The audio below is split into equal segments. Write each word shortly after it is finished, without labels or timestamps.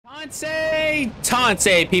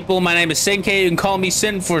Tansei, people. My name is Senke. You can call me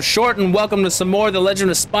Sin for short, and welcome to some more of The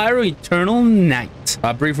Legend of Spyro Eternal Night.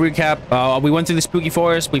 Brief recap. We went through the spooky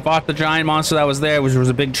forest. We fought the giant monster that was there, which was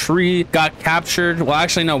a big tree. Got captured. Well,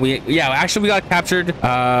 actually, no. We got captured.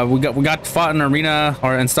 We got fought in an arena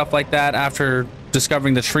and stuff like that after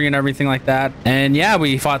discovering the tree and everything like that. And yeah,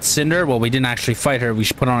 we fought Cinder. Well, we didn't actually fight her. We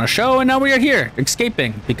put on a show, and now we are here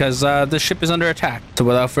escaping because the ship is under attack. So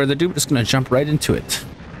without further ado, we're just gonna jump right into it.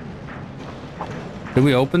 Did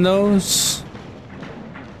we open those?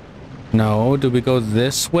 No. Did we go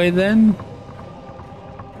this way then?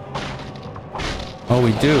 Oh,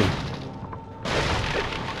 we do.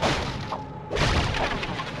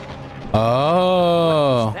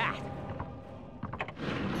 Oh.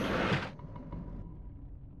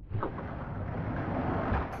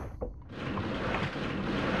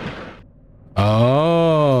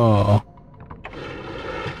 Oh.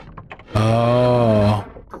 Oh.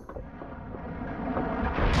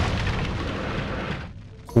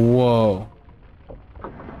 Whoa.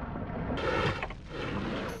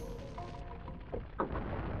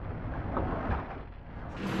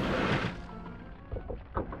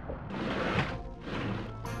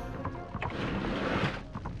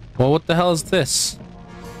 Well, what the hell is this?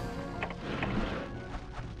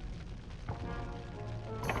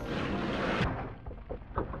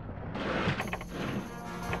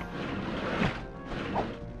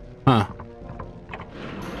 Huh.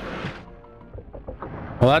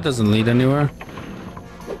 Well, that doesn't lead anywhere.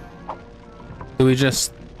 Do we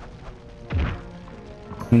just...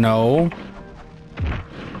 No.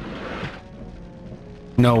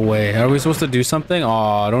 No way. Are we supposed to do something?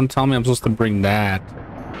 Oh, don't tell me I'm supposed to bring that.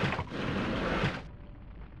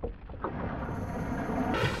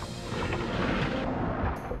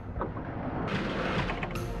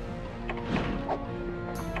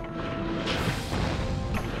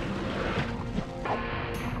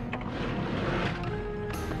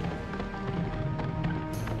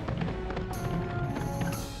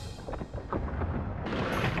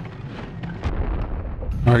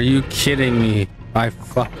 Are you kidding me? I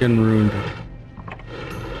fucking ruined it.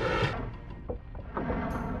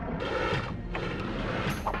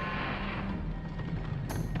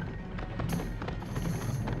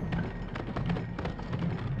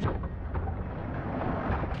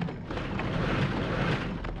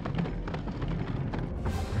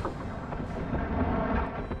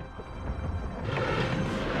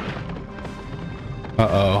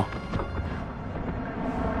 Uh-oh.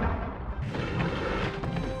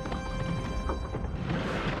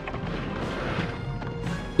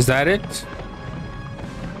 Is that it?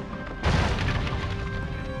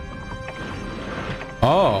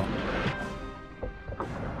 Oh.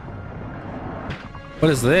 What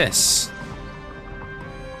is this?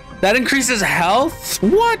 That increases health?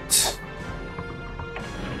 What?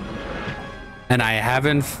 And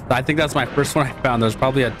I think that's my first one I found. There's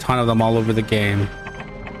probably a ton of them all over the game.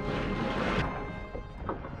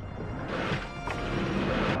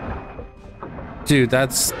 Dude,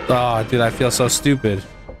 that's... Oh, dude, I feel so stupid.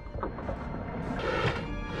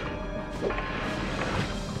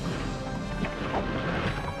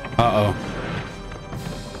 Uh-oh.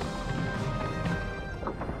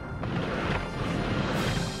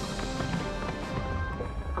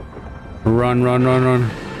 Run, run, run,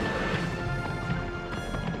 run.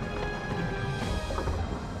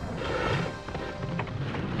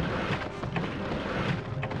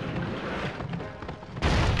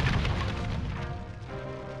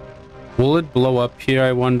 Will it blow up here,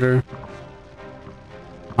 I wonder?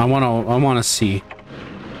 I wanna see.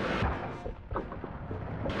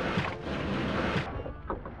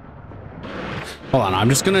 Hold on, I'm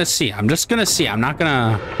just gonna see. I'm not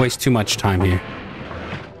gonna waste too much time here.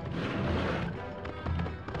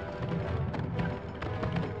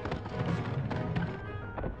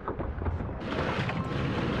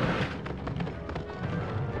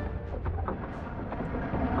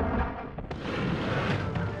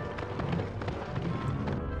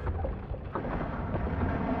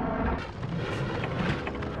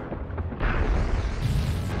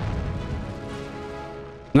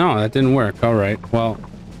 No, that didn't work. All right. Well.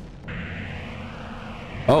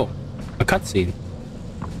 Oh, a cutscene.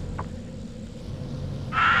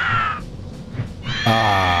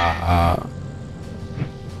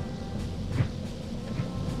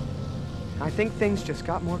 I think things just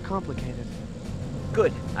got more complicated.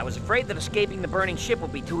 Good. I was afraid that escaping the burning ship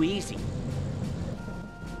would be too easy.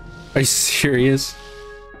 Are you serious?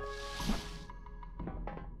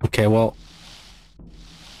 Okay, well.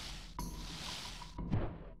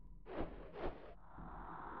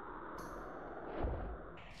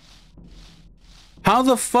 How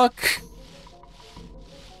the fuck?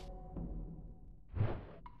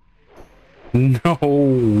 No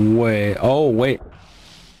way. Oh, wait.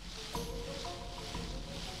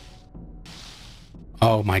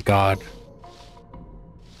 Oh my god.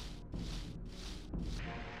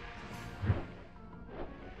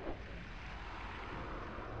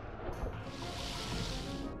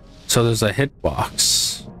 So there's a hitbox.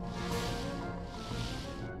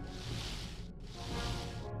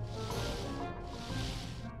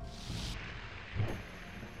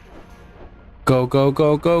 Go, go,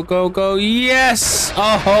 go, go, go, go. Yes!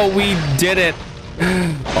 Oh, we did it.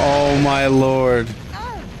 Oh my lord.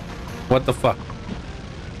 What the fuck?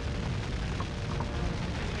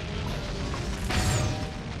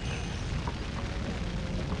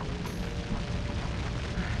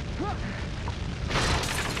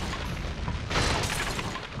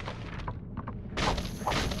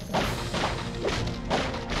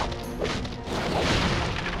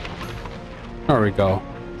 There we go.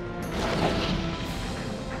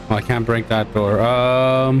 Oh, I can't break that door.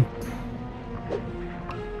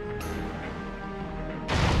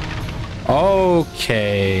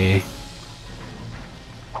 Okay.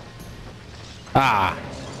 Ah.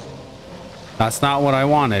 That's not what I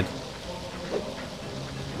wanted.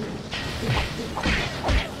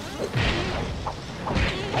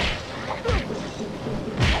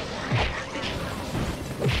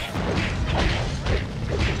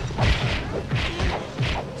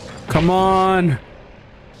 Come on.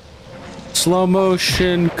 Slow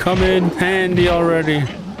motion, come in handy already.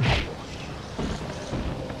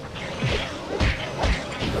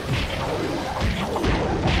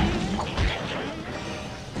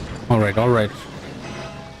 All right.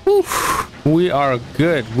 Oof. We are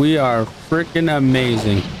good. We are freaking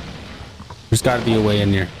amazing. There's got to be a way in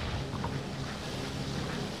here.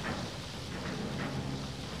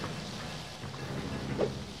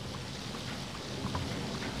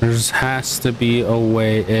 There has to be a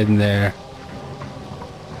way in there.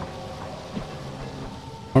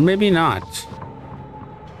 Or maybe not.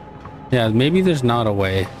 Yeah, maybe there's not a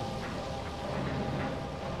way.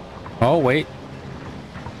 Oh, wait.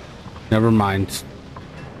 Never mind.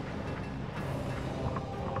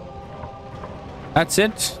 That's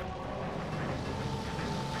it?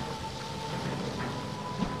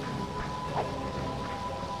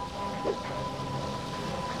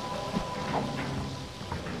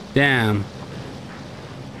 Damn.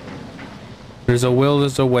 There's a will,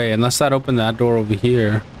 there's a way. Unless that opened that door over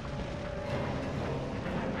here.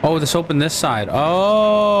 Oh, this opened this side.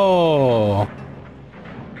 Oh.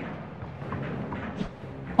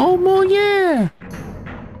 Oh, Moliere.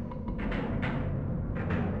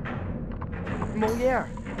 Moliere,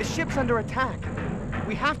 the ship's under attack.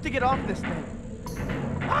 We have to get off this thing.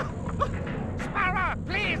 Spyro,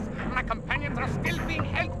 please! My companions are still being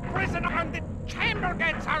held prisoner and the chamber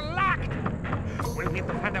gates are locked! We'll need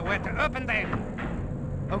to find a way to open them.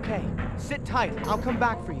 Okay, sit tight. I'll come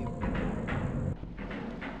back for you.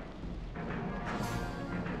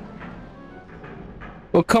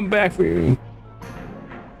 We'll come back for you.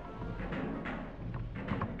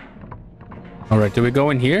 All right, do we go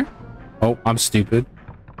in here? Oh, I'm stupid.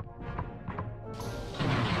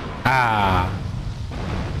 Ah.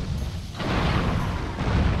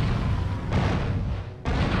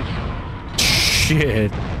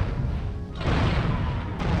 Shit.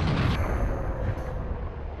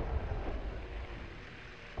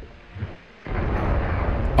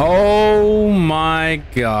 Oh my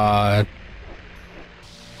god.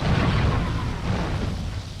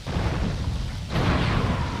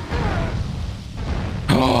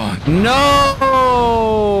 Oh no!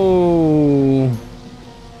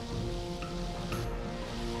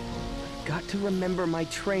 Got to remember my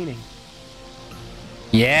training.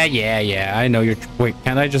 Yeah. I know you're... Wait,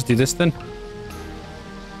 can't I just do this then?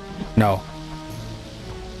 No.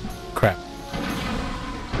 Crap.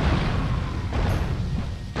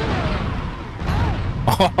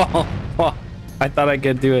 Oh, I thought I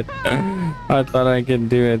could do it. I thought I could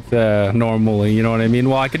do it normally, you know what I mean?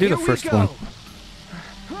 Well, I could do the first one.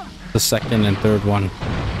 The second and third one.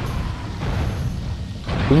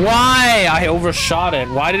 Why? I overshot it.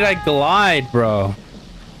 Why did I glide, bro?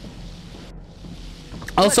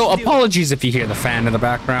 Also, apologies if you hear the fan in the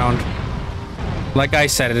background. Like I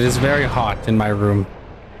said, it is very hot in my room.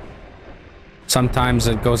 Sometimes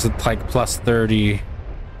it goes at like plus 30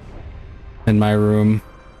 in my room,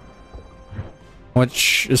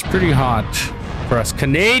 which is pretty hot for us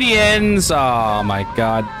Canadians. Oh my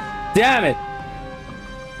god. Damn it.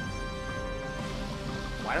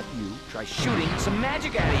 Why don't you try shooting some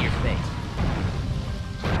magic out of your face?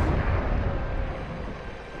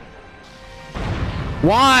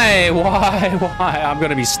 Why? Why? I'm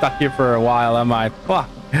gonna be stuck here for a while, am I? Fuck.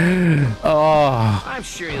 Oh. I'm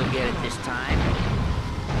sure you'll get it this time.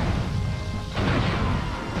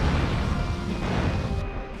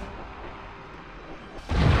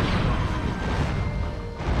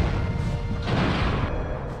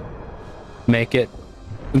 Make it.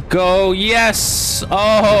 Go. Yes.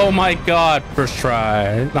 Oh my god. First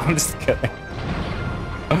try. No, I'm just kidding.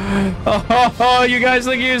 Oh, you guys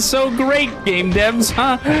think you're so great, game devs,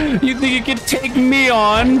 huh? You think you can take me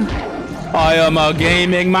on? I am a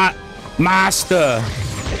gaming master.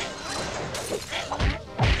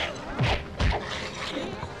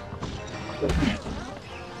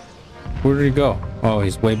 Where did he go? Oh,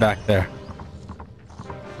 he's way back there.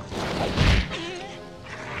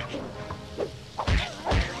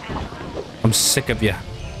 I'm sick of you.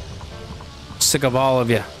 Sick of all of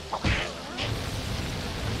you.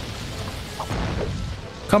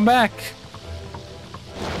 Come back.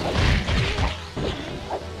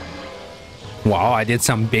 Wow, I did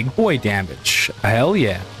some big boy damage. Hell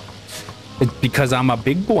yeah. It's because I'm a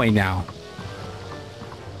big boy now.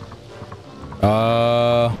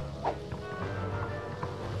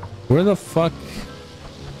 Where the fuck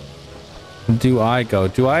do I go?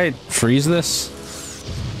 Do I freeze this?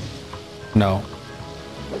 No.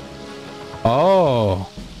 Oh.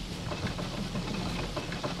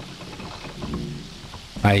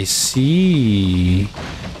 I see.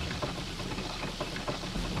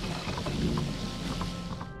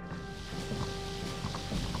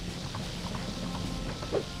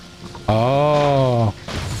 Oh.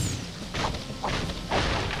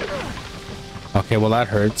 Okay, well that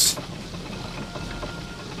hurts.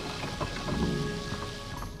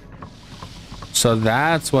 So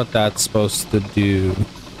that's what that's supposed to do.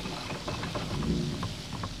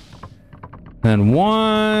 And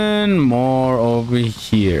one more over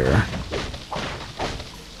here.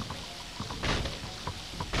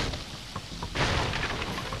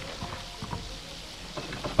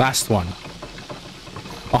 Last one.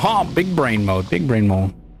 Aha, big brain mode. Big brain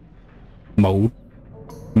mode. Mode.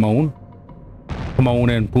 Timon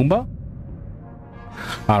and Pumbaa?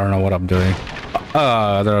 I don't know what I'm doing.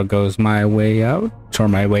 There goes my way out. Or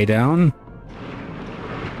my way down.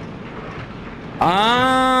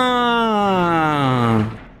 Ah!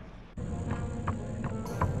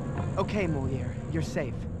 Okay, Moliere, you're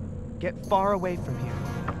safe. Get far away from here.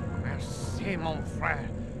 Merci, mon frère.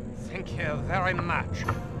 Thank you very much.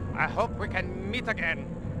 I hope we can meet again.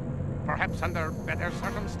 Perhaps under better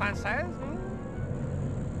circumstances?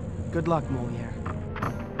 Good luck, Moliere.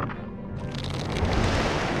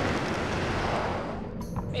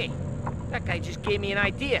 Hey, that guy just gave me an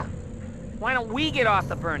idea. Why don't we get off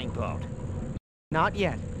the burning boat? Not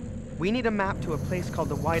yet. We need a map to a place called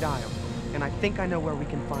the White Isle, and I think I know where we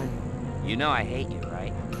can find it. You know I hate you,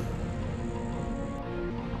 right?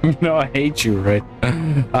 No, I hate you, right?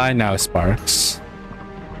 I know, Sparks.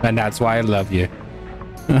 And that's why I love you.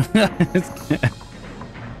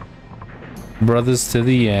 Brothers to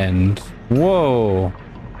the end. Whoa.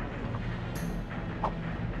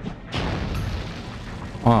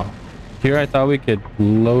 Oh. Here I thought we could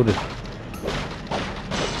load it.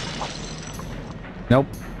 Nope.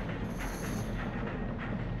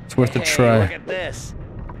 It's worth a try. Look at this.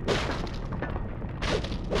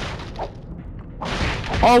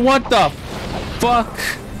 Oh, what the fuck?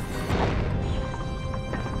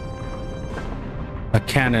 A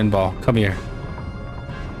cannonball. Come here.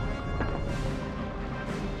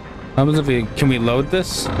 How much if we can we load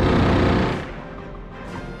this?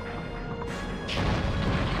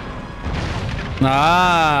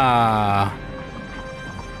 Ah.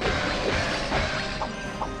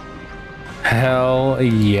 Hell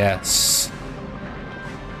yes.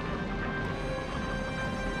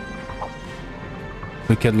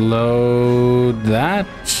 We could load that.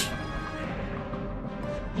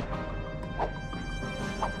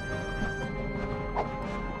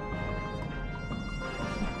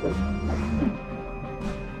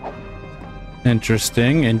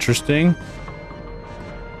 Interesting, interesting.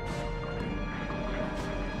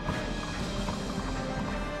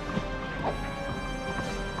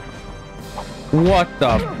 What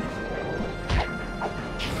the?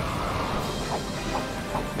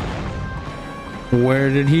 Where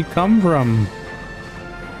did he come from?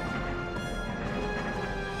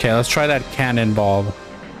 Okay, let's try that cannonball.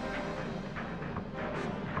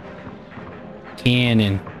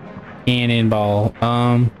 Cannonball.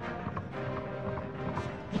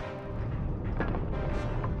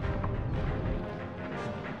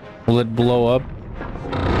 Will it blow up?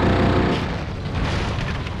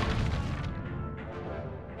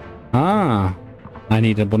 Ah, I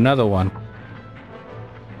need another one.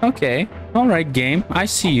 Okay. All right, game. I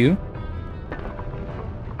see you.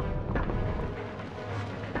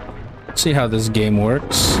 See how this game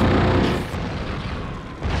works.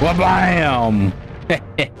 Wabam!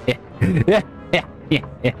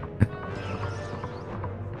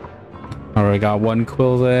 Alright, got one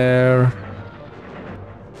quill there.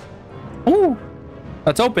 Ooh!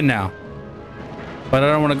 That's open now. But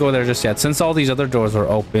I don't want to go there just yet. Since all these other doors are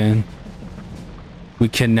open, we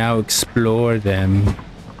can now explore them.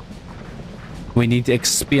 We need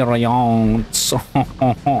experience.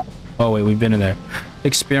 Oh, wait, we've been in there.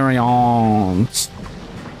 Experience.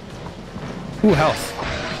 Ooh, health.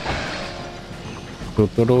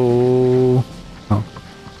 Oh.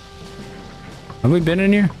 Have we been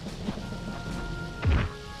in here?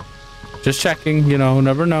 Just checking, you know,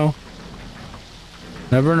 never know.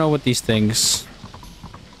 Never know with these things.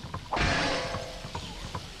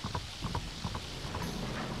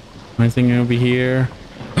 Anything over here?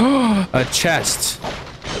 A chest.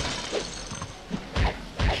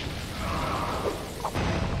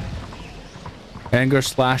 Anger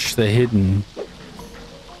slash the hidden.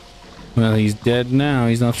 Well, he's dead now.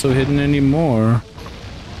 He's not so hidden anymore.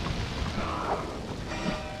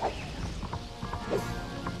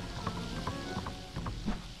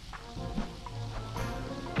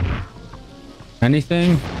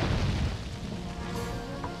 Anything?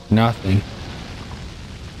 Nothing.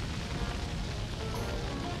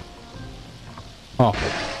 Oh.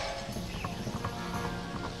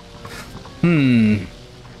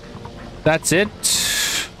 That's it.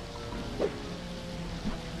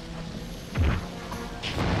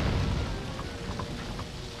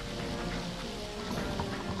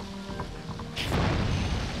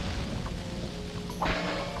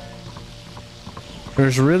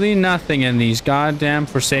 There's really nothing in these goddamn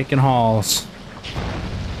forsaken halls.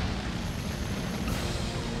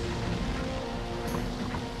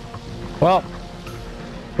 Well,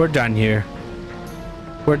 we're done here.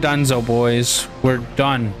 We're donezo, boys. We're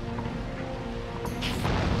done.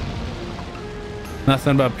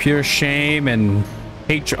 Nothing but pure shame and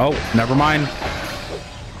hatred. Oh, never mind.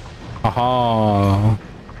 Aha.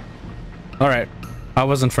 Alright. I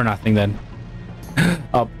wasn't for nothing then.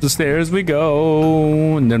 Up the stairs we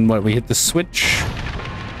go. And then what? We hit the switch.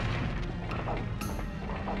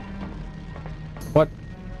 What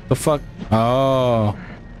the fuck? Oh.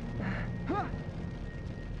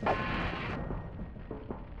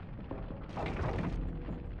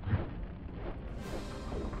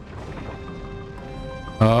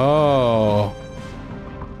 Oh.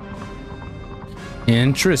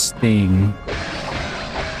 Interesting.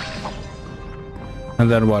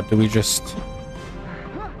 And then what? Do we just...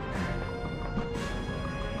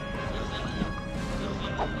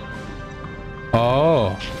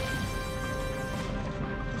 Oh.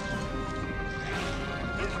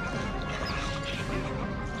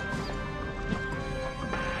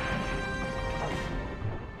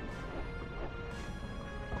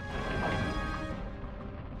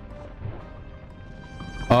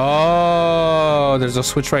 Oh, there's a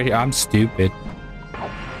switch right here. I'm stupid.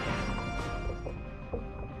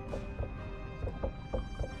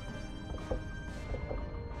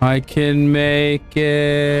 I can make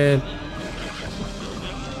it.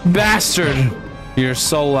 Bastard! You're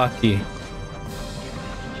so lucky.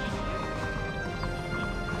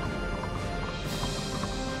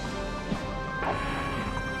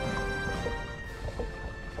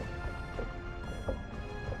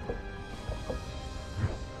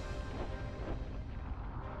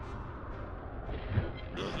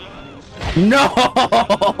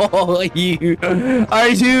 No! You are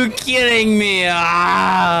you kidding me?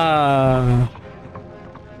 Ah!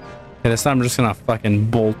 Okay, this time I'm just gonna fucking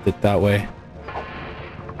bolt it that way.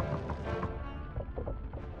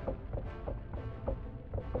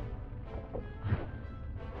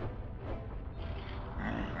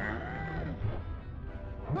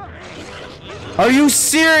 Are you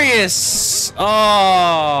serious?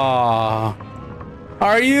 Oh!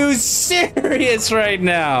 Are you serious right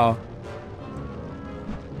now?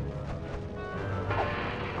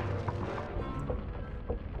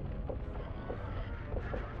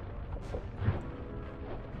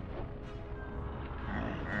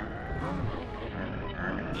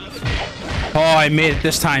 Oh, I made it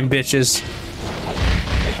this time, bitches.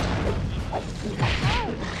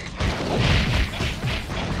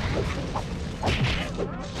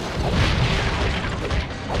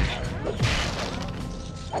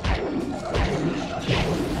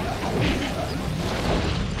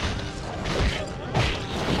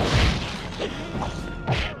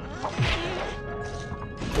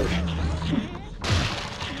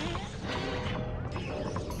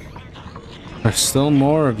 There's Still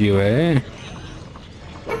more of you, eh?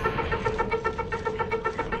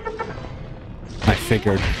 I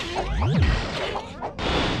figured.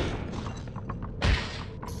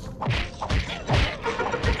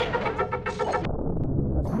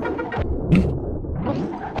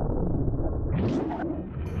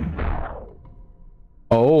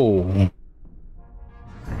 Oh.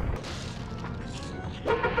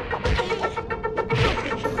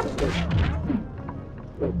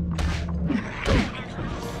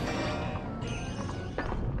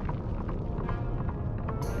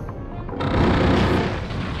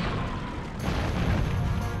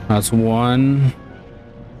 That's one.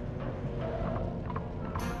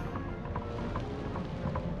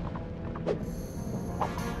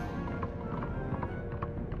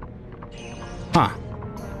 Huh.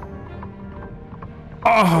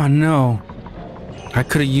 Oh no. I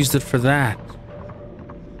could have used it for that.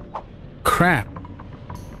 Crap.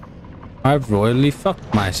 I've royally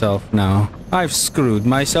fucked myself now. I've screwed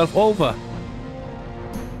myself over.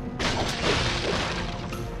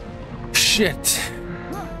 Shit.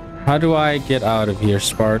 How do I get out of here,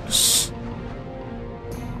 Sparks?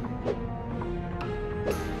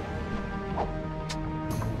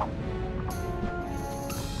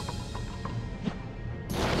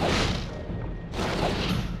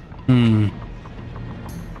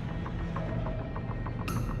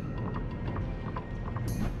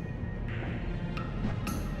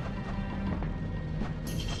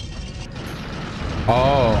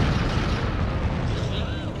 Oh.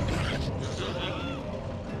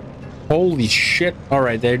 Holy shit.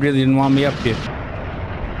 Alright, they really didn't want me up here.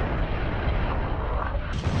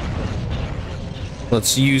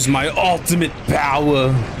 Let's use my ultimate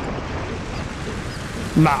power.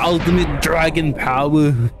 My ultimate dragon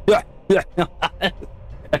power.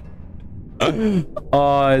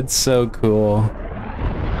 Oh, it's so cool.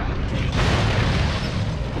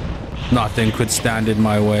 Nothing could stand in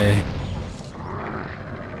my way.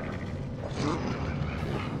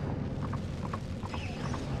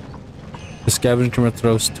 The scavenger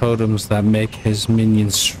throws totems that make his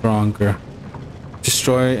minions stronger.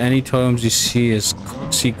 Destroy any totems you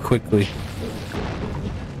see quickly.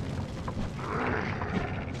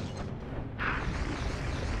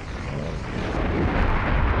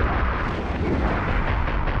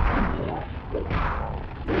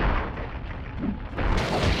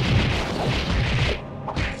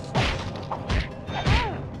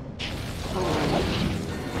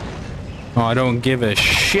 Oh, I don't give a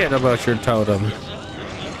shit about your totem.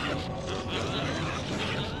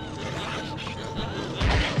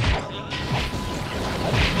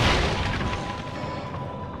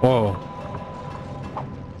 Whoa.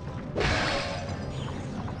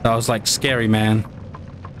 That was like scary, man.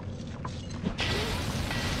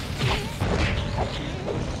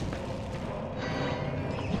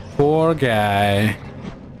 Poor guy.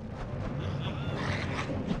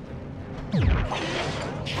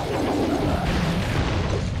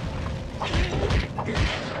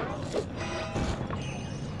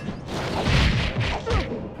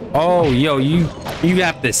 Oh, yo, you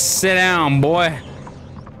have to sit down, boy.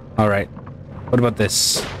 All right. What about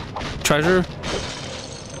this? Treasure?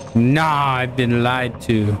 Nah, I've been lied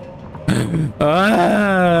to.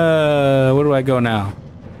 Where do I go now?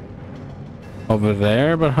 Over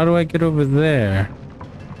there? But how do I get over there?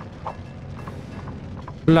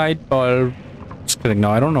 Light bulb. Just kidding.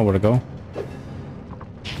 No, I don't know where to go.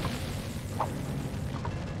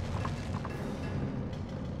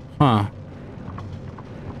 Huh.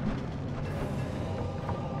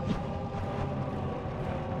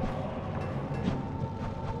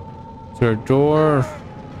 Is there a door?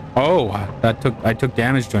 Oh, I took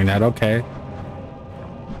damage doing that. Okay.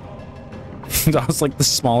 That was like the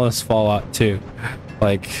smallest fallout too.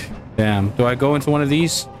 Like, damn. Do I go into one of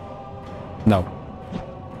these? No.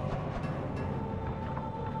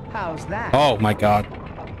 How's that? Oh my god.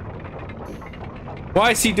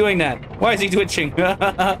 Why is he doing that? Why is he twitching?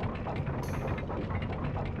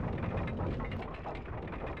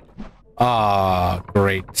 Ah,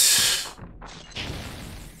 great.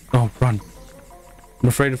 Oh, run. I'm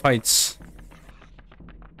afraid of heights.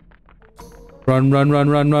 Run, run, run,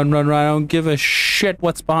 run, run, run, run. I don't give a shit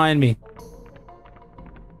what's behind me.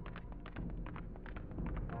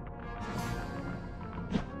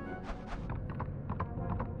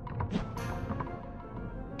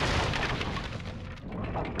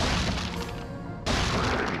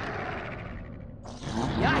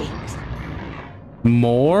 Yikes.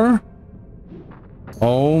 More?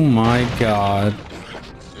 Oh my god.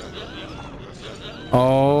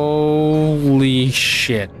 Holy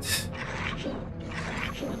shit.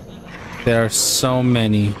 There are so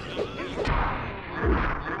many.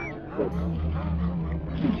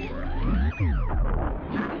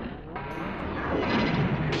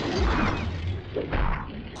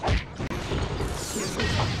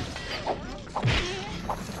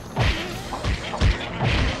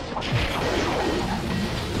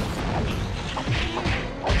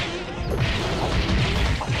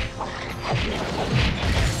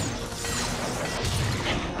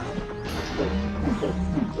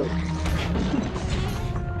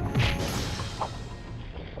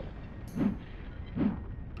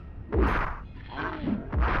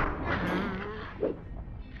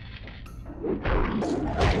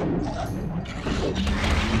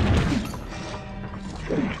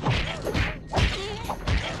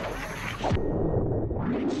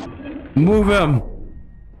 Move him.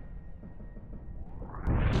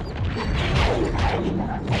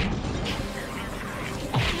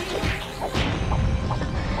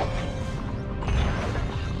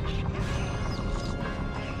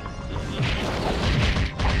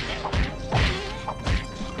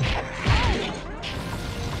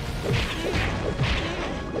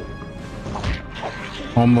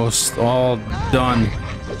 Almost all done.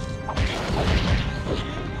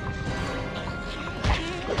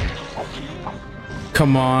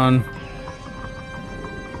 Come on.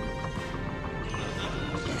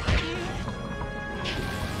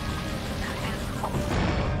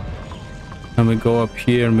 Then we go up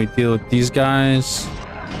here and we deal with these guys.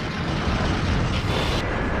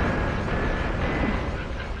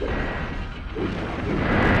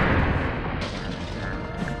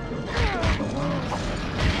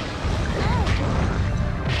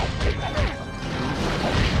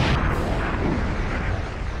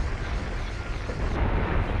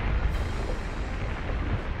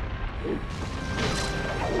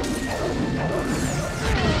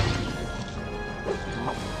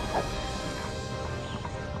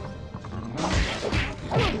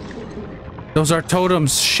 Those are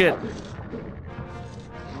totems. Shit.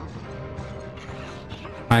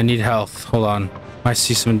 I need health. Hold on. I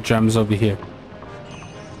see some gems over here.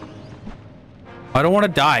 I don't want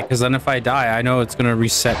to die, because then if I die, I know it's going to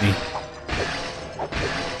reset me.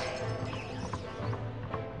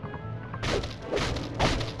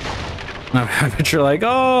 I bet you're like,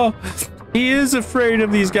 oh, he is afraid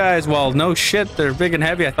of these guys. Well, no shit. They're big and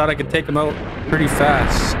heavy. I thought I could take them out pretty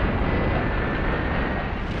fast.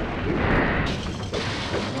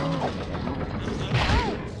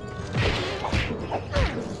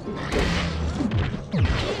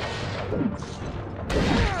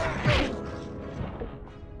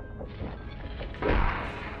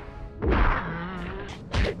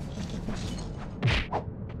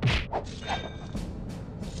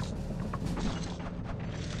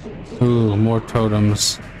 Ooh, more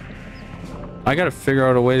totems. I gotta figure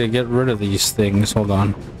out a way to get rid of these things. Hold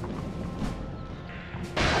on.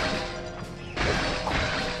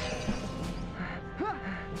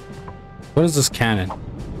 What is this cannon?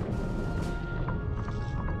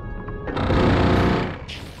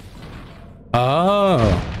 Oh.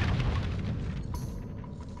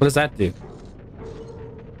 What does that do?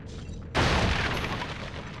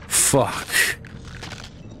 Fuck.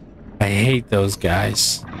 I hate those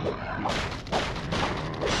guys.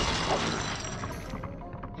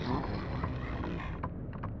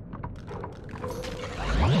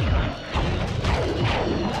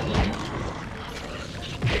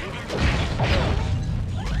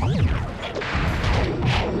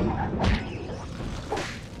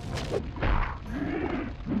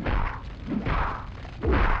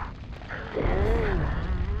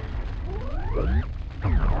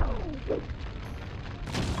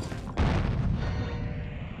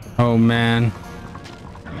 Oh man.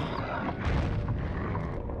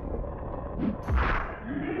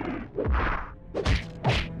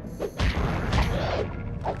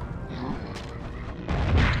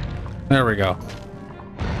 There we go.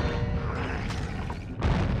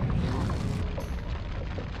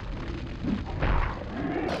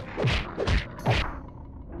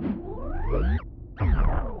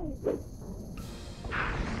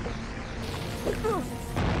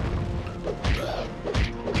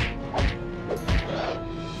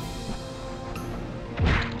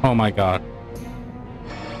 Oh my god.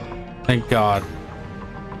 Thank god.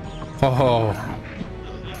 Oh.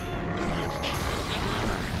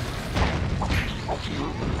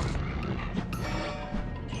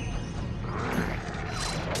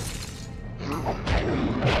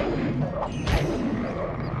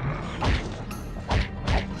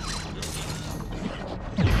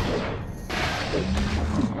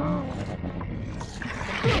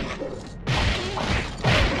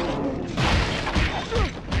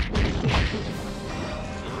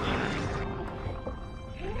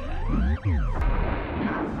 All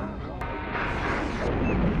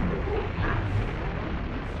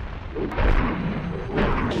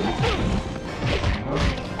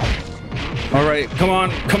right, come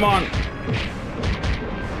on, come on.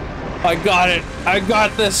 I got it. I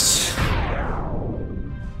got this.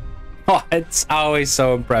 Oh, it's always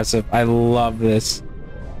so impressive. I love this.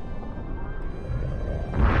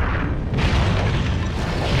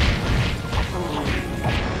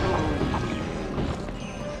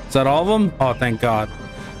 Is that all of them? Oh, thank God.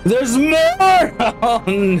 There's more! Oh,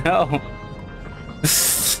 no.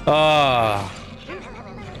 Ah.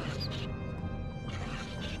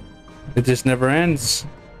 It just never ends.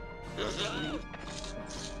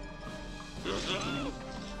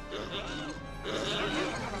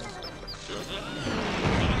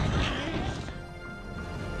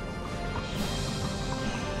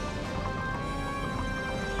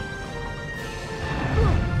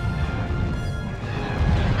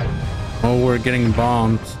 Oh, we're getting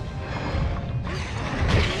bombed.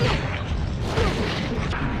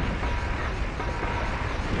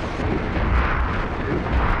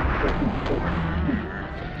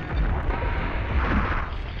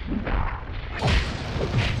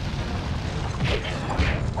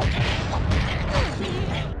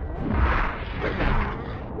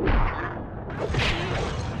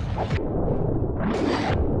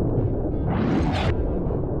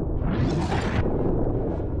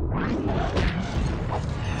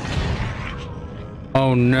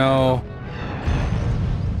 Oh no.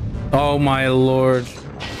 Oh my Lord. Hey,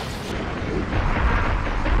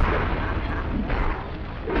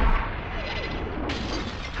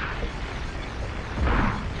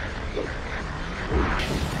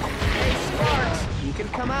 Sparks, you can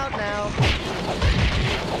come out now.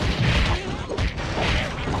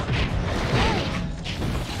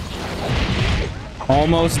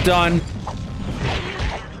 Almost done.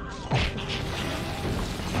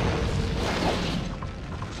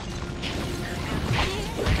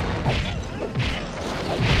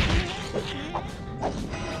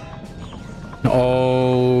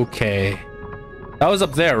 Okay. That was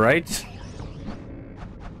up there, right?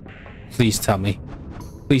 Please tell me.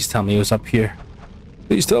 Please tell me it was up here.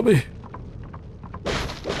 Please tell me.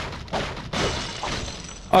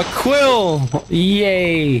 A quill!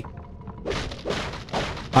 Yay!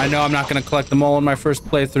 I know I'm not going to collect them all in my first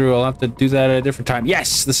playthrough. I'll have to do that at a different time.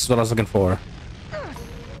 Yes! This is what I was looking for.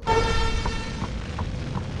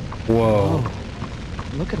 Whoa. Oh,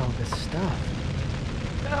 look at all this stuff.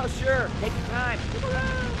 Oh, sure. Take your time.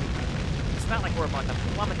 It's not like we're about to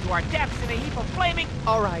plummet to our depths in a heap of flaming...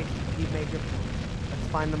 All right, you've made your point. Let's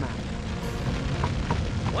find the map.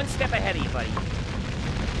 One step ahead of you, buddy.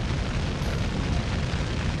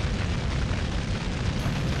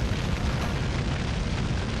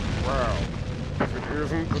 Well, if it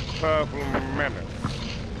isn't the Purple Menace.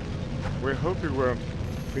 We hope you weren't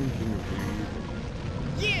thinking of leaving.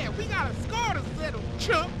 Yeah, we got a score to settle,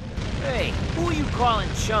 chump. Hey, who are you calling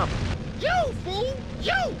chump? You, fool!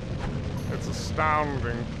 You! It's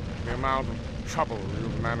astounding the amount of trouble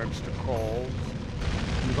you've managed to cause.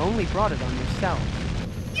 You've only brought it on yourself.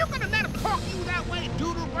 You gonna let him talk you that way,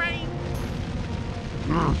 doodle brain?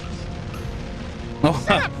 Oh,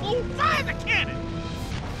 Shut up, fool! Fire the cannon!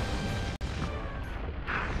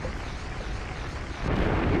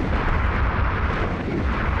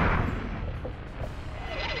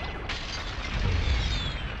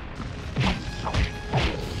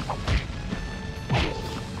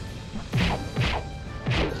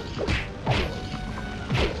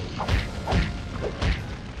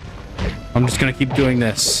 I'm just gonna keep doing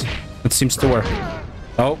this. It seems to work.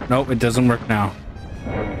 Oh, nope, it doesn't work now.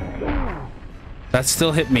 That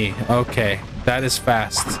still hit me. Okay, that is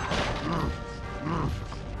fast.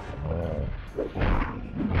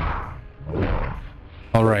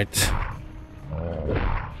 All right.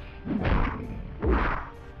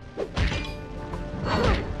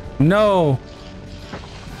 No.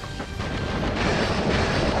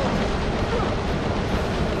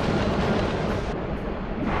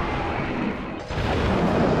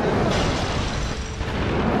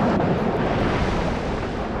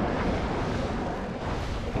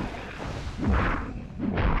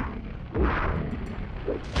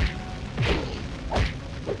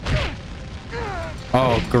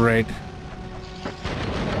 Oh, great.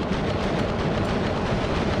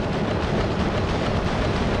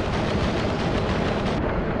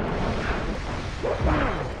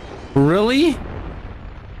 Really?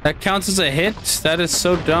 That counts as a hit? That is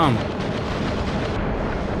so dumb.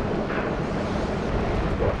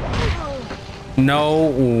 No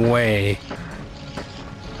way.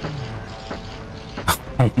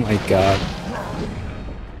 Oh my God.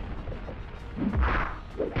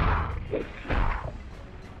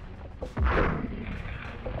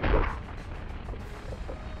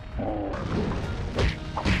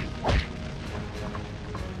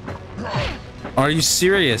 Are you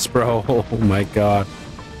serious, bro? Oh my god.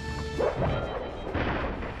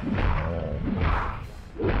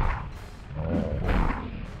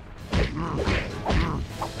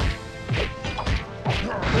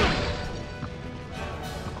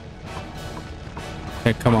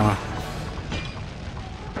 Okay, come on.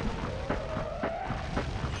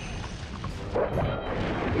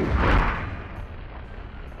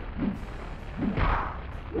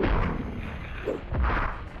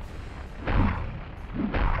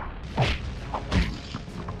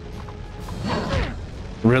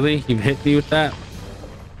 Really? You've hit me with that?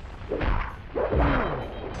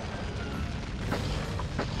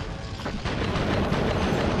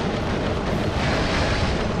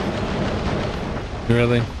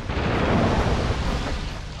 Really?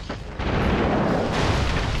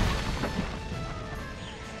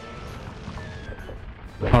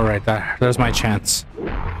 All right, there's my chance.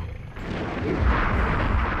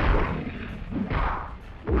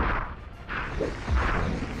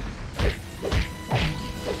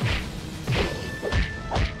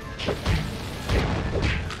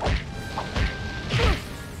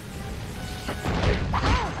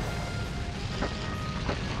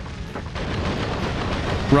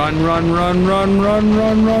 Run, run, run, run, run,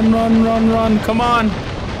 run, run, run, run, run. Come on.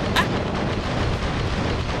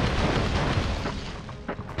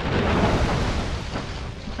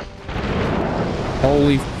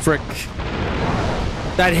 Holy frick.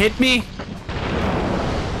 That hit me?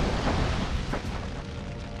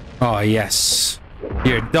 Oh, yes.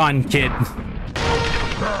 You're done, kid.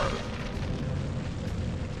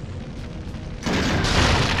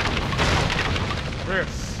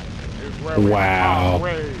 This is where we Wow. part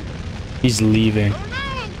ways. He's leaving.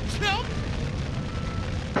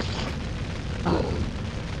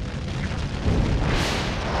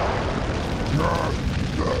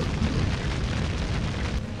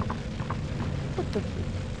 What the?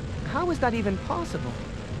 How is that even possible?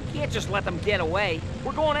 You can't just let them get away.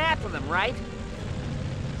 We're going after them, right?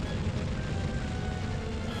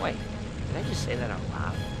 Wait, did I just say that out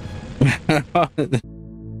loud?